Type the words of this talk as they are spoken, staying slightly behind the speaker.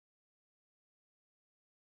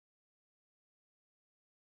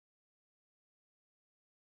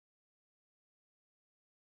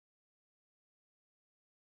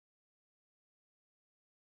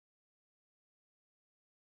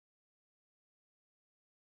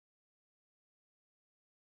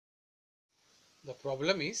The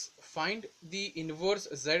problem is find the inverse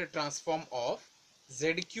z transform of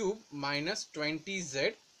z cube minus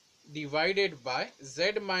 20z divided by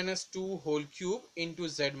z minus 2 whole cube into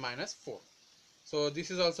z minus 4. So this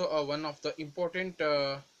is also one of the important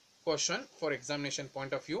question for examination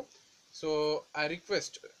point of view. So I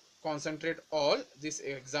request concentrate all this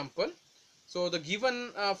example. So the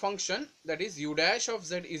given function, that is u dash of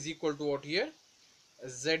z is equal to what here,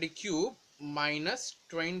 z cube minus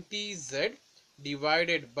 20z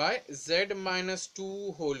divided by z minus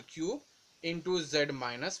 2 whole cube into z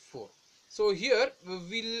minus 4. So here we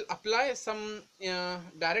will apply some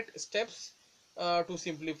direct steps to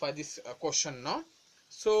simplify this question now.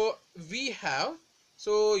 So we have,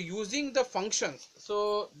 so using the functions,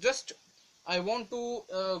 so just I want to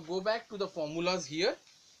go back to the formulas here.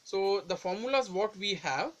 So the formulas what we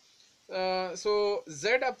have, so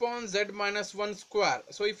z upon z minus 1 square.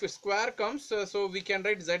 So if a square comes, so we can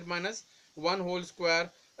write z minus 1 whole square.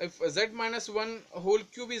 If z minus 1 whole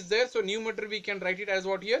cube is there, so numerator we can write it as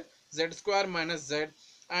what here, z square minus z.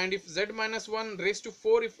 And if z minus 1 raised to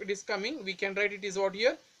 4 if it is coming, we can write it is what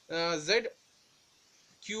here, z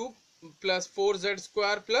cube plus 4z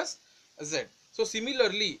square plus z. So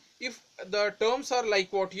similarly, if the terms are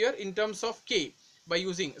like what here in terms of k, by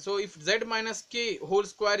using, so if z minus k whole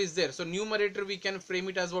square is there, so numerator we can frame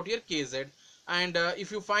it as what here, kz. And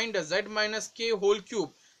if you find z minus k whole cube,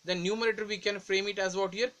 then numerator we can frame it as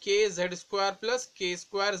what here, kz square plus k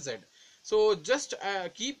square z. So just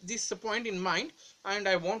keep this point in mind, and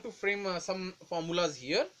I want to frame some formulas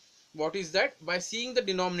here. What is that? By seeing the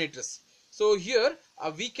denominators. So here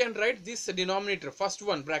we can write this denominator, first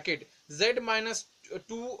one bracket, z minus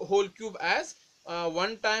 2 whole cube as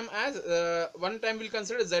one time we'll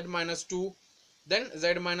consider z minus 2, then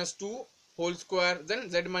z minus 2 whole square, then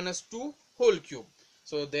z minus 2 whole cube.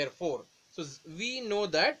 So therefore, so we know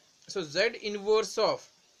that, so z inverse of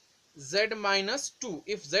z minus 2,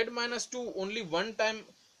 if z minus 2 only one time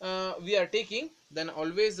we are taking, then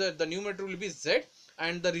always the numerator will be z,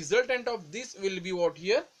 and the resultant of this will be what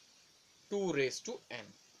here, 2 raised to n.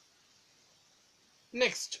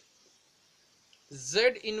 Next, z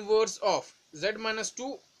inverse of z minus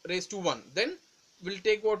 2 raised to 1, then we'll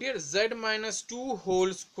take what here, z minus 2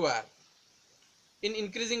 whole square, in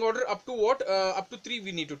increasing order up to what, up to 3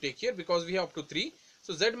 we need to take here, because we have up to 3.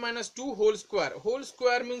 So z minus 2 whole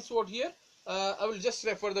square means what here, I will just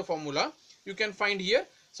refer the formula you can find here.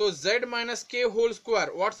 So z minus k whole square,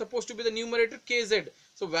 what's supposed to be the numerator, kz.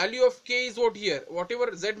 So value of k is what here,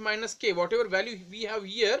 whatever z minus k, whatever value we have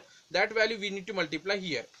here, that value we need to multiply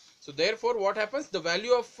here. So therefore what happens, the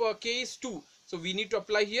value of k is 2, so we need to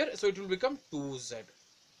apply here, so it will become 2z,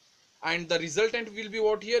 and the resultant will be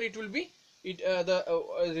what here, it will be,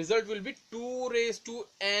 the result will be 2 raised to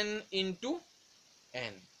n into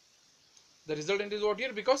n. The resultant is what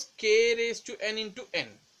here, because k raised to n into n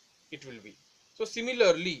it will be. So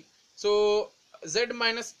similarly, so z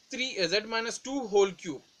minus 2 whole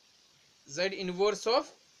cube, z inverse of,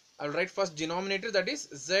 I'll write first denominator, that is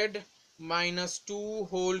z minus 2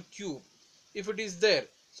 whole cube. If it is there,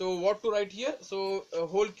 so what to write here, so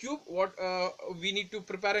whole cube, what we need to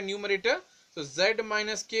prepare a numerator. So z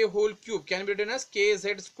minus k whole cube can be written as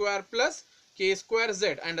kz square plus k square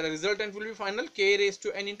z, and the resultant will be final k raised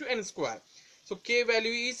to n into n square. So k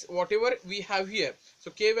value is whatever we have here,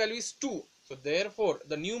 so k value is 2. So therefore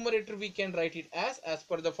the numerator we can write it as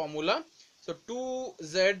per the formula, so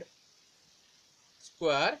 2z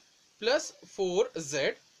square plus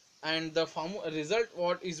 4z, and the result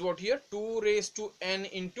what is what here, 2 raised to n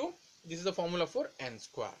into, this is the formula for n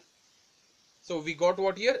square. So we got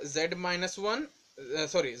what here, z minus 1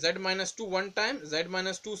 z minus 2 one time, z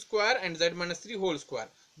minus 2 square, and z minus 3 whole square.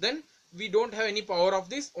 Then we don't have any power of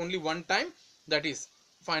this, only one time, that is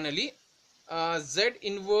finally z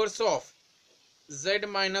inverse of z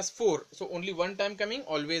minus 4, so only one time coming,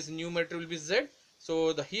 always numerator will be z.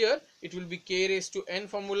 So the here it will be k raised to n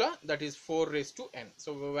formula, that is 4 raised to n.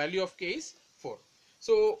 So the value of k is 4.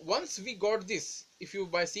 So once we got this, if you,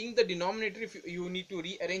 by seeing the denominator, if you need to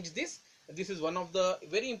rearrange this, this is one of the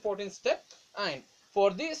very important step. And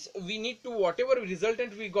for this we need to, whatever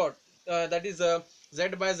resultant we got, that is z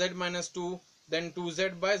by z minus 2, then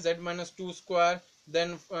 2z by z minus 2 square,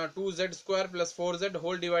 then 2z square plus 4z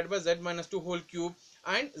whole divided by z minus 2 whole cube,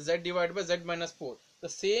 and z divided by z minus 4. The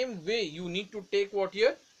same way you need to take what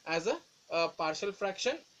here as a partial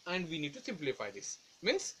fraction, and we need to simplify this.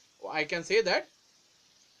 Means I can say that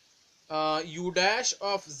u dash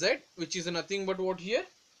of z, which is nothing but what here,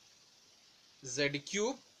 z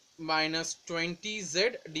cube minus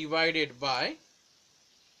 20z divided by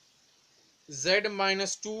z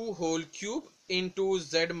minus 2 whole cube into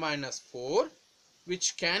z minus 4,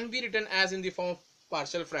 which can be written as in the form of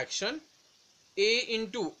partial fraction, a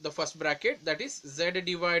into the first bracket, that is z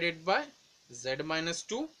divided by z minus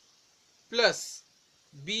 2, plus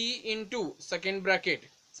b into second bracket,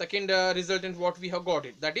 second resultant what we have got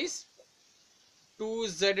it, that is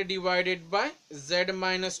 2z divided by z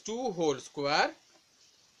minus 2 whole square,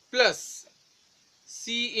 plus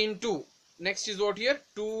c into, next is what here,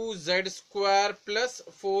 2z square plus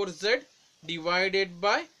 4z divided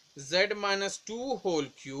by z minus 2 whole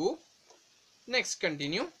cube. Next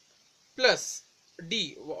continue, plus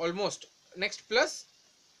d, almost, next plus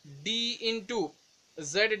d into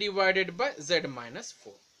z divided by z minus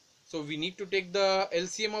 4. So we need to take the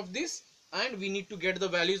LCM of this, and we need to get the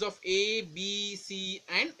values of a, b, c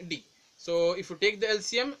and d. So if you take the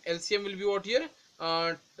LCM will be what here,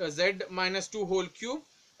 z minus 2 whole cube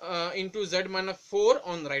into z minus 4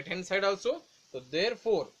 on right hand side also. So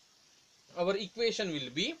therefore our equation will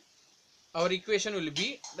be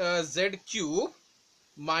z cube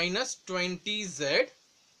minus 20z.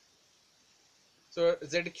 So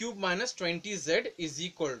z cube minus 20z is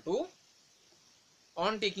equal to,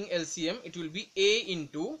 on taking LCM, it will be a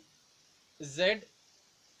into z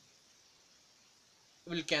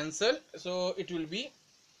will cancel, so it will be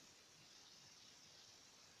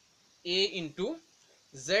a into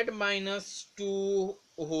z minus 2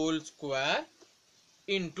 whole square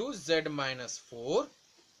into z minus 4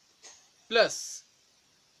 plus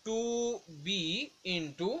 2b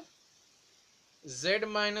into z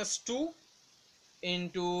minus 2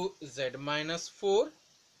 into z minus 4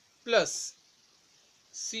 plus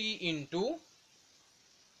c into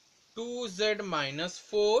 2z minus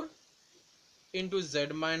 4 into z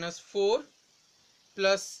minus 4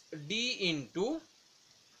 plus d into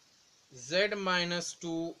z minus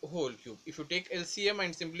 2 whole cube. If you take LCM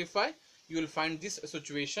and simplify, you will find this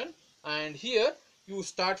situation, and here you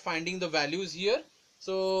start finding the values here.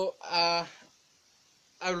 So I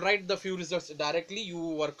will write the few results directly, you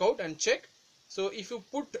work out and check. So if you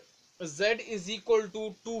put z is equal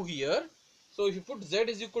to 2 here, so if you put z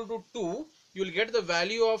is equal to 2, you will get the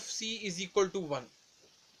value of c is equal to 1.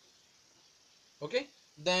 Okay,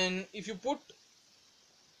 then if you put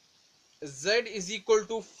z is equal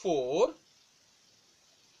to 4,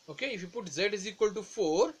 okay, if you put z is equal to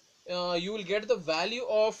 4, you will get the value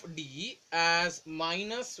of d as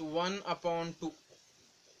minus 1 upon 2.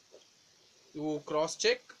 You cross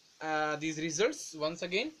check these results once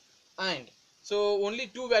again, and so only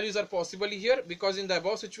two values are possible here, because in the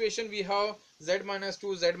above situation we have z minus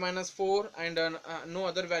 2, z minus 4 and no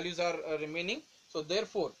other values are remaining. So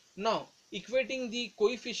therefore now equating the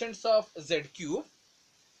coefficients of z cube,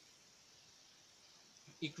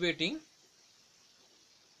 equating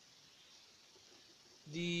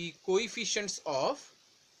the coefficients of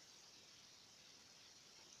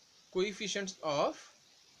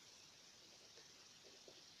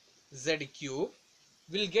z cube,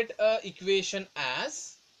 will get a equation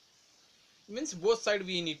as, means both side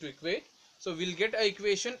we need to equate. So we'll get a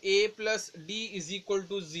equation a plus d is equal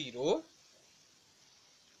to 0.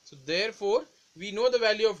 So therefore we know the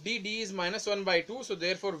value of d is minus 1 by 2. So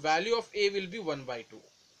therefore value of a will be 1 by 2.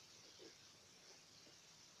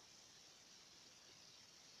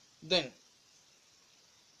 Then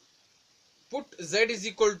put z is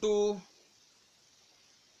equal to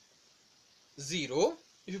 0.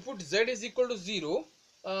 If you put z is equal to 0,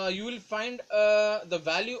 you will find the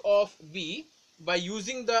value of b by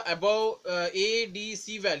using the above a, d,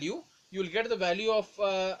 c value. You will get the value of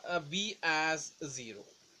b as 0.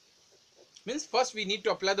 Means first we need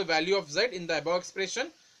to apply the value of z in the above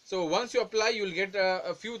expression. So once you apply, you will get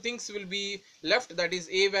a few things will be left, that is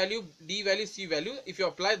a value, d value, c value. If you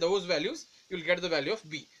apply those values, you will get the value of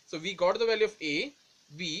b. So we got the value of a,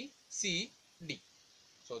 b, c, d.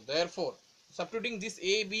 So therefore substituting this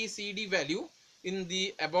a, b, c, d value in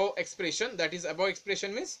the above expression, that is above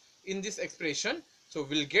expression means in this expression, so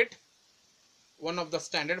we'll get one of the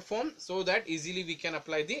standard form, so that easily we can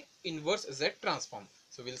apply the inverse z transform.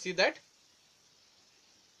 So we'll see that.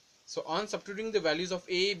 So on substituting the values of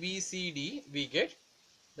a, b, c, d, we get,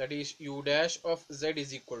 that is u dash of z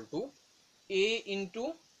is equal to a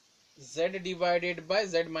into z divided by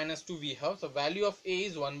z minus 2 we have. So value of a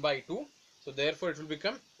is 1 by 2. So therefore it will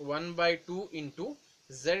become 1 by 2 into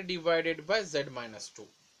z divided by z minus 2.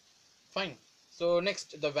 Fine. So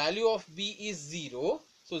next the value of b is 0.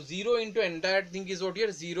 So 0 into entire thing is what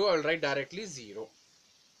here, 0. I will write directly 0.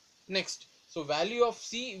 Next, so value of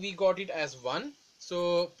c we got it as 1.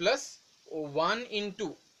 So plus 1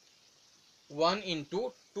 into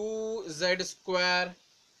 2z square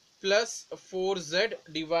plus 4z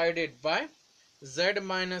divided by z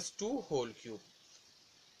minus 2 whole cube.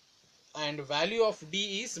 and value of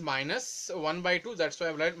d is minus 1 by 2. That's why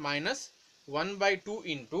I've write minus 1 by 2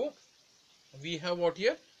 into, we have what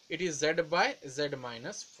here, it is z by z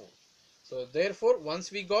minus 4. So therefore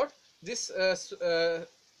once we got this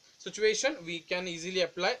situation, we can easily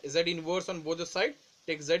apply z inverse on both the side.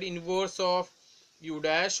 Take z inverse of u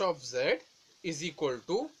dash of z is equal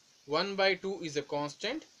to 1 by 2 is a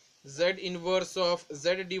constant, z inverse of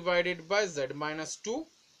z divided by z minus 2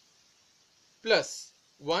 plus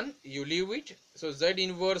 1, you leave it. So z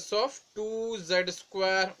inverse of 2z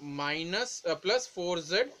square minus plus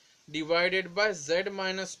 4z divided by z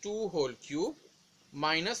minus 2 whole cube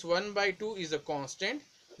minus 1 by 2 is a constant,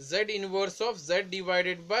 z inverse of z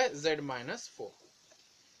divided by z minus 4.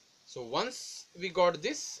 So once we got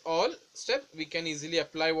this all step, we can easily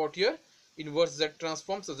apply what here, inverse z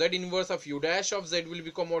transform. So z inverse of u dash of z will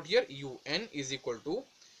become what here, un is equal to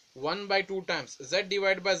 1 by 2 times z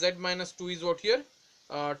divided by z minus 2 is what here,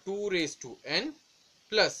 2 raised to n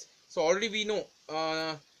plus, so already we know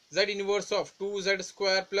z inverse of 2z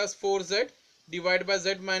square plus 4z divided by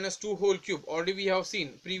z minus 2 whole cube, already we have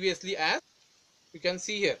seen previously as, you can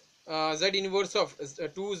see here, z inverse of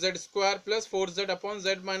 2z square plus 4z upon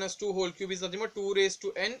z minus 2 whole cube is nothing but 2 raised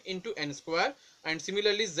to n into n square, and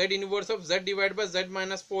similarly z inverse of z divided by z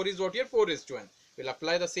minus 4 is what here, 4 raised to n. We'll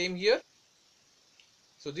apply the same here.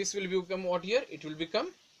 So this will become what here, it will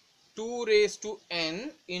become 2 raised to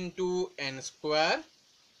n into n square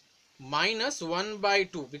minus 1 by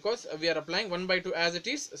 2, because we are applying 1 by 2 as it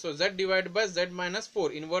is. So z divided by z minus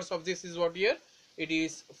 4, inverse of this is what here, it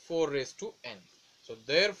is 4 raised to n. So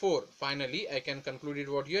therefore finally I can conclude it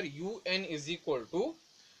what here, un is equal to,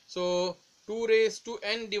 so 2 raised to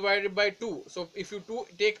n divided by 2, so if you 2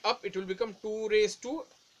 take up, it will become 2 raised to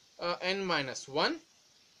n minus 1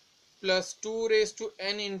 plus 2 raised to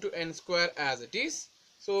n into n square as it is.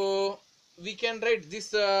 So we can write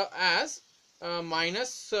this as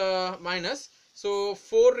minus, so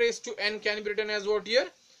 4 raised to n can be written as what here,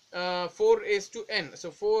 4 raised to n,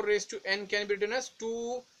 so 4 raised to n can be written as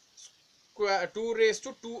 2 raised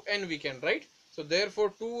to 2n we can write. So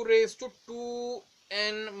therefore 2 raised to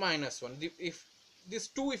 2n minus 1, if this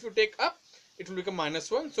 2 if you take up, it will become minus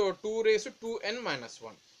 1, so 2 raised to 2n minus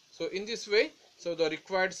 1. So in this way, so the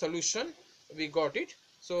required solution we got it.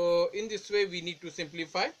 So in this way we need to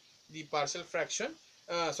simplify the partial fraction,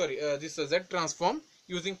 this z transform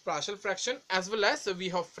using partial fraction, as well as we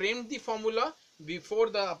have framed the formula before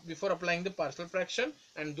applying the partial fraction,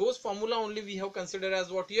 and those formula only we have considered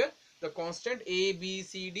as what here, the constant a b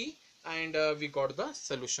c d, and we got the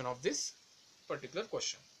solution of this particular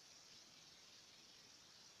question.